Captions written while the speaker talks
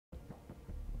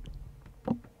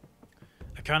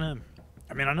kind of,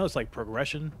 I mean, I know it's like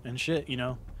progression and shit, you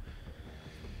know.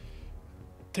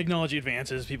 Technology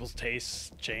advances, people's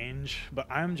tastes change, but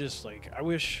I'm just like, I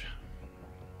wish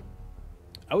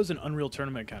I was an Unreal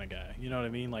Tournament kind of guy, you know what I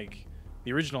mean? Like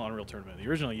the original Unreal Tournament, the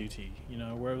original UT, you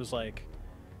know, where it was like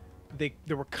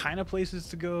there were kind of places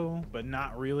to go, but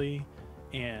not really,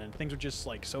 and things were just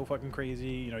like so fucking crazy.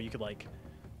 You know, you could like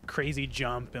crazy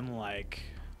jump and like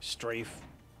strafe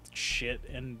shit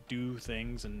and do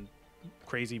things and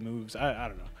crazy moves. I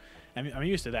don't know. I mean, I'm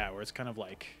used to that where it's kind of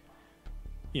like,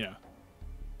 you know,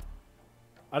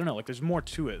 I don't know, like there's more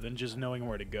to it than just knowing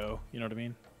where to go. You know what I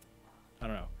mean? I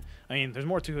don't know. I mean, there's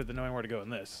more to it than knowing where to go in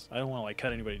this. I don't want to like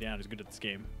cut anybody down who's good at this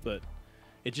game, but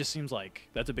it just seems like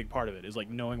that's a big part of it, is like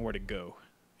knowing where to go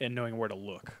and knowing where to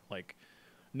look, like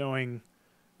knowing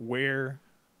where,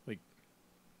 like,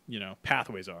 you know,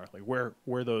 pathways are, like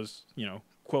where those, you know,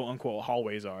 quote unquote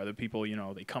hallways are that people, you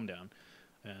know, they come down.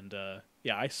 And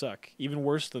yeah, I suck even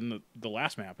worse than the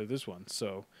last map of this one.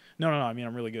 So no, I mean,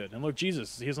 I'm really good. And look,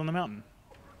 Jesus, he's on the mountain.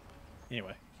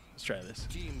 Anyway, let's try this.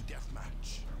 Team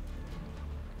Deathmatch.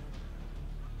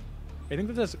 I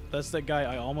think that's that guy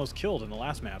I almost killed in the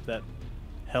last map, that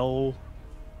Hell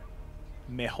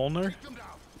Meholner?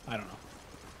 I don't know.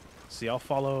 See, I'll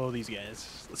follow these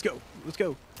guys. Let's go. Let's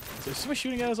go. Is somebody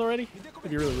shooting at us already?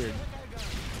 That'd be really weird.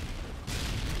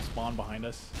 Spawn behind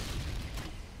us.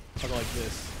 I'll go like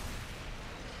this.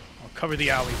 I'll cover the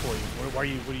alley for you. What are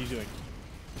you doing?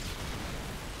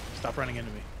 Stop running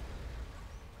into me.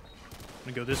 I'm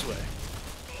gonna go this way.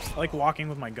 I like walking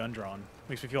with my gun drawn.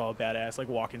 Makes me feel all badass, like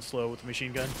walking slow with the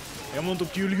machine gun. I'm going to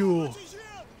kill you.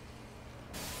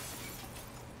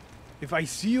 If I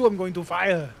see you, I'm going to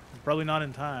fire. Probably not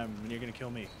in time, and you're going to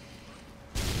kill me.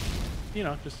 You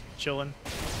know, just chilling.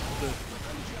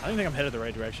 I don't think I'm headed the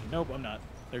right direction. Nope, I'm not.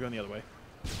 They're going the other way.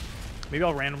 Maybe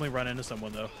I'll randomly run into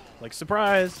someone, though. Like,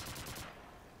 surprise!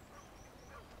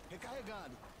 I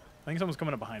think someone's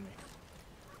coming up behind me.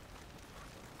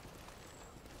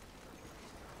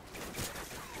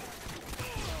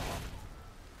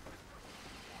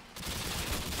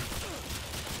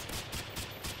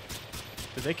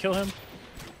 Did they kill him?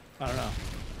 I don't know.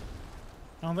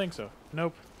 I don't think so.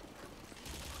 Nope.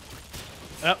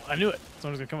 Oh, I knew it.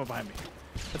 Someone's gonna come up behind me.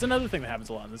 That's another thing that happens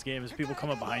a lot in this game, is people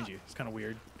come up behind you. It's kind of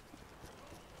weird.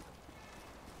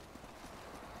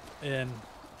 And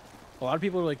a lot of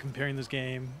people are like comparing this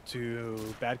game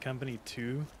to Bad Company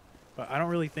 2, but I don't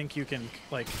really think you can,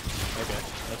 like, okay,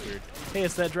 that's weird. Hey,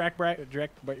 it's that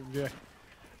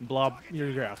blob,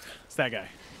 it's that guy.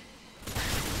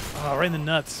 Oh, right in the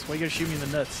nuts. Why you gotta shoot me in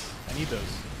the nuts? I need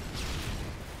those.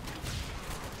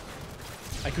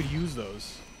 I could use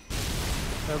those.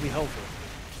 That would be helpful.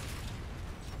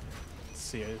 Let's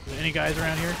see. Is there any guys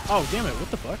around here? Oh, damn it. What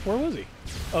the fuck? Where was he?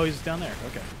 Oh, he's down there.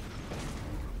 Okay.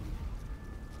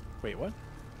 Wait, what?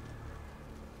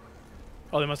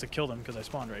 Oh, they must have killed him because I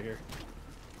spawned right here.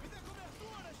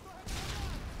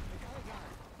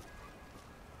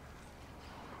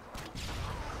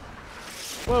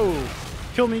 Whoa!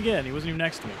 Killed me again. He wasn't even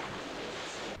next to me.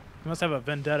 He must have a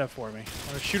vendetta for me. I'm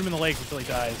gonna shoot him in the leg until he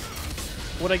dies.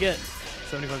 What'd I get?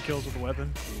 75 kills with a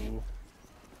weapon. Ooh.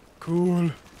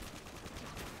 Cool.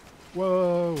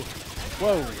 Whoa.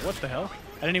 Whoa, what the hell?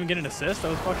 I didn't even get an assist. I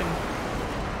was fucking like,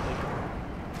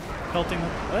 pelting the...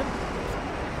 What?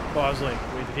 Oh, I was like,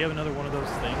 wait, did he have another one of those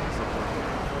things?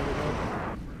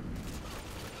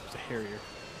 It's a Harrier.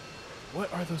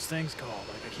 What are those things called?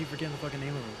 Like, I keep forgetting the fucking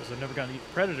name of them because I've never gotten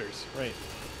Predators. Right.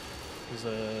 There's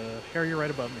a Harrier right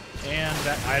above me. And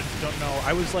that, I don't know.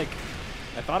 I was like,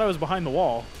 I thought I was behind the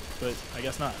wall, but I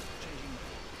guess not.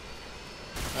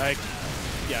 Yeah, I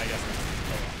guess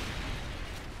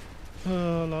not.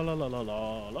 Oh, la la la la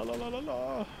la la la la la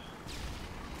la.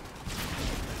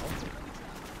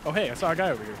 Oh, hey, I saw a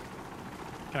guy over here.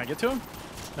 Can I get to him?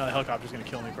 No, the helicopter's gonna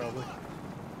kill me probably.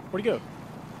 Where'd he go?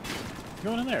 He's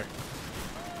going in there.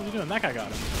 What's he doing? That guy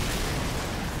got him.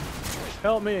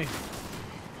 Help me.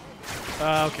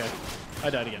 Okay. I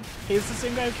died again. Hey, it's the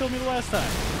same guy who killed me the last time.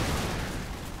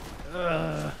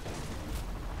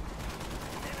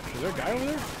 Is there a guy over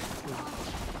there? I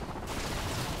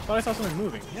thought I saw something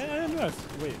moving. Yeah, no.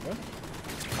 Wait, what?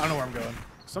 I don't know where I'm going.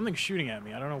 Something's shooting at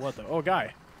me. I don't know what though. Oh,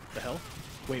 guy. The hell?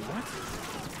 Wait, what?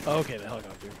 Oh, okay, the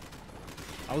helicopter.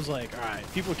 I was like,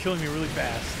 alright, people are killing me really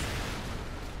fast.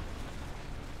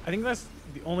 I think that's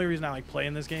the only reason I like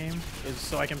playing this game, is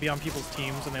so I can be on people's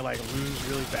teams and they like lose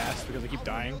really fast because I keep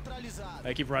dying.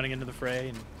 I keep running into the fray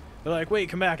and they're like, wait,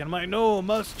 come back. And I'm like, no,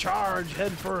 must charge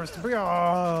head first.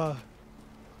 Or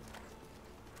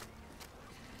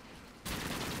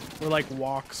like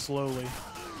walk slowly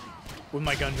with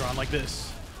my gun drawn like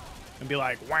this. and be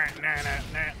like, wah, na, na,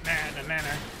 na, na, na, na, na,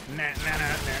 na, na, na, na,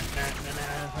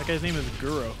 na. That guy's name is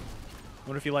Guro. I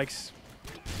wonder if he likes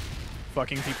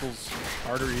fucking people's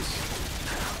arteries.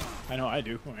 I know I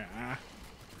do.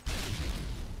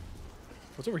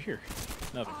 What's over here?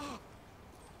 Nothing.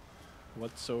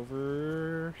 What's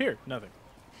over here? Nothing.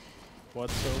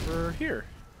 What's over here?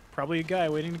 Probably a guy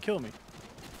waiting to kill me.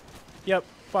 Yep.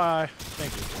 Bye.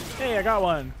 Thank you. Hey, I got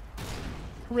one.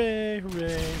 Hooray,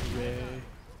 hooray, hooray.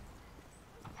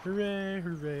 Hooray,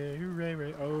 hooray, hooray,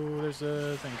 hooray. Oh, there's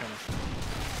a thing coming.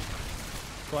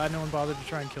 Glad no one bothered to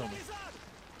try and kill me.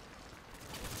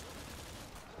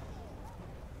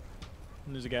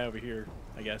 And there's a guy over here,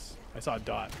 I guess. I saw a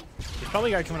dot. There's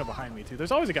probably a guy coming up behind me, too.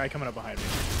 There's always a guy coming up behind me.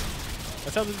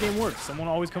 That's how this game works. Someone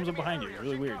always comes up behind you. It's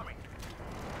really weird.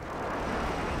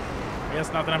 I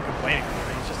guess not that I'm complaining or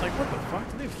anything. It's just like, what the fuck?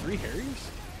 Do they have 3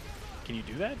 Harriers? Can you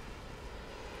do that?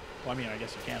 Well, I mean, I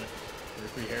guess you can if there are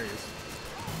 3 Harriers.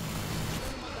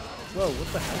 Whoa,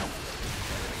 what the hell?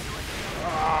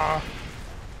 Ah!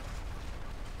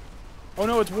 Oh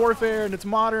no, it's warfare and it's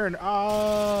modern.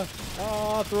 Throw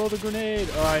the grenade.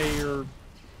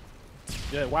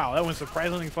 Yeah, wow, that went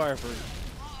surprisingly far for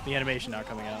the animation not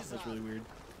coming out. That's really weird.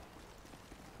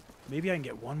 Maybe I can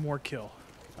get one more kill.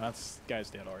 That's guy's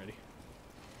dead already.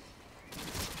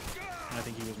 And I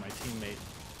think he was my teammate.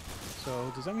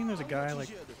 So does that mean there's a guy like?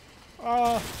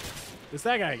 It's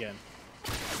that guy again.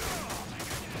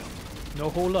 No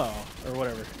hola or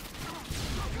whatever.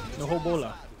 No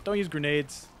hobola. Don't use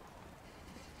grenades.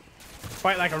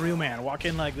 Fight like a real man. Walk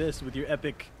in like this with your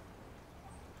epic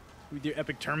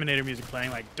Terminator music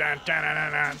playing, like dun, dun,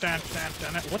 dun, dun, dun, dun,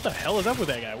 dun, dun. What the hell is up with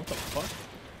that guy? What the fuck?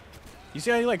 You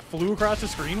see how he like flew across the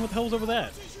screen? What the hell is up with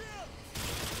that?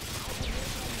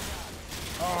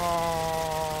 Oh.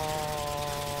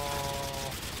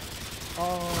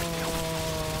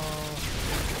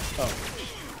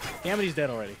 Damn it, he's dead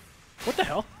already. What the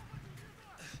hell?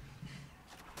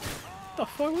 What the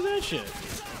fuck was that shit?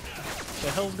 What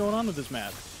the hell's going on with this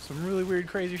map? Some really weird,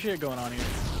 crazy shit going on here.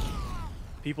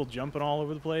 People jumping all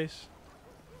over the place.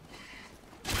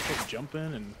 People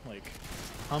jumping and like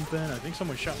humping. I think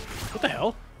someone shot. What the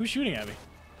hell? Who's shooting at me?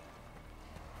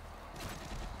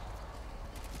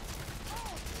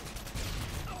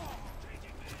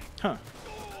 Huh.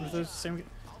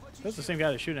 That's the same guy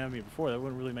that was shooting at me before. That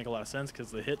wouldn't really make a lot of sense because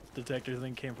the hit detector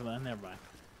thing came from that. Never mind.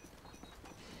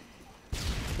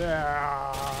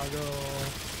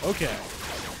 Okay.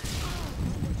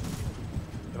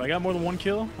 If I got more than 1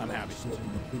 kill, I'm happy.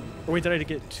 Or wait, did I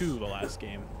get 2 the last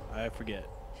game? I forget.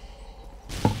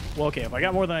 Well, okay, if I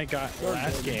got more than I got the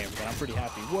last game, then I'm pretty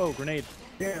happy. Whoa, grenade.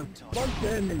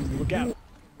 Look out.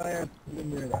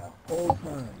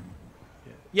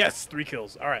 Yes, 3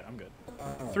 kills. All right, I'm good.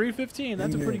 315.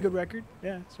 That's a pretty good record.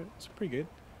 Yeah, it's pretty good.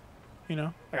 You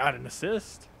know, I got an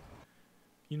assist.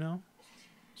 You know,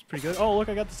 it's pretty good. Oh, look,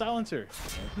 I got the silencer.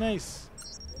 Nice.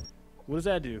 What does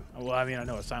that do? Well, I mean, I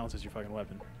know it silences your fucking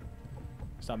weapon.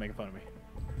 Stop making fun of me.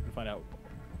 I'm gonna find out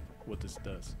what this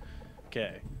does.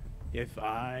 Okay. If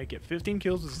I get 15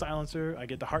 kills with a silencer, I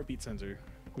get the heartbeat sensor,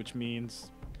 which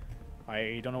means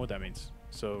I don't know what that means.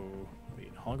 So,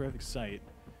 wait, holographic sight.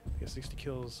 I get 60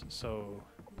 kills, so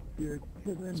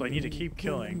I need to keep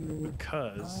killing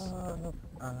because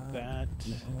that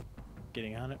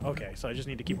getting on it. Okay, so I just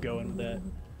need to keep going with that.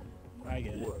 I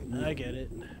get it. I get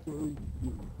it.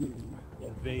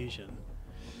 Invasion.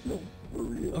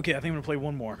 Okay, I think I'm gonna play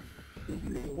one more.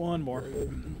 One more.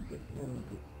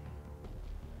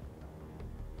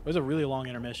 There's a really long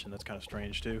intermission. That's kind of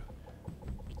strange too.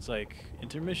 It's like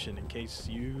intermission in case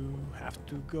you have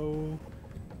to go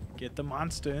get the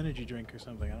Monster energy drink or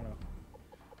something. I don't know.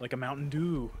 Like a Mountain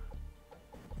Dew.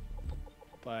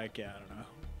 Like, yeah, I don't know.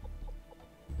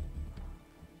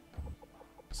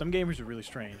 Some gamers are really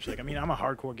strange. Like, I mean, I'm a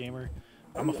hardcore gamer.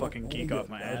 I'm a fucking geek off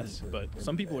my ass. But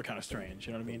some people are kind of strange,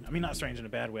 you know what I mean? I mean, not strange in a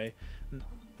bad way.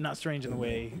 Not strange in the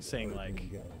way saying, like,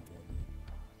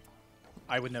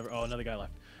 I would never... Oh, another guy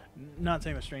left. Not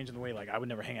saying they're strange in the way, like, I would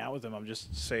never hang out with them. I'm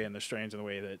just saying they're strange in the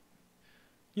way that,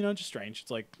 you know, just strange.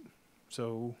 It's like,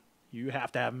 so you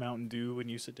have to have Mountain Dew when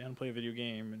you sit down and play a video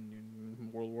game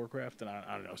and World of Warcraft, and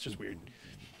I don't know. It's just weird.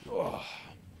 Oh.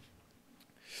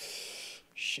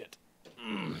 Shit.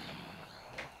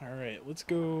 Alright, let's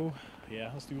go.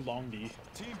 Yeah, let's do Long D.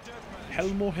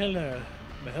 Helmo Heller.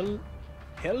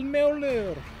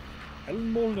 Helmolder.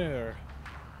 Helmolder.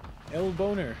 El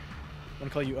Boner. I'm gonna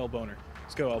call you El Boner.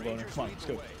 Let's go, El Boner. Come on, let's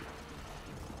go.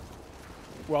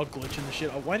 We're all glitching the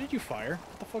shit. Oh, why did you fire?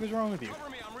 What the fuck is wrong with you?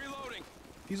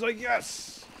 He's like,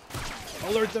 yes!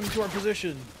 Alert them to our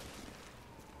position.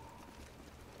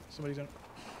 Somebody's on.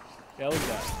 Yeah, look at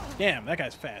that. Damn, that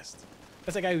guy's fast.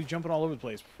 That's that guy who's jumping all over the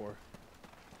place before.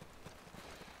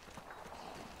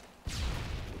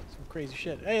 Some crazy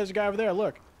shit. Hey, there's a guy over there.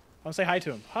 Look. I want to say hi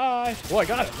to him. Hi. Oh, I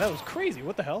got him. That was crazy.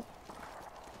 What the hell?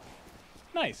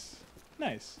 Nice.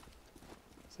 Nice.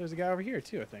 So there's a guy over here,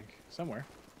 too, I think. Somewhere.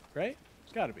 Right?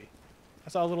 There's got to be. I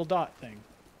saw a little dot thing.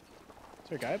 Is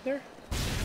there a guy up there?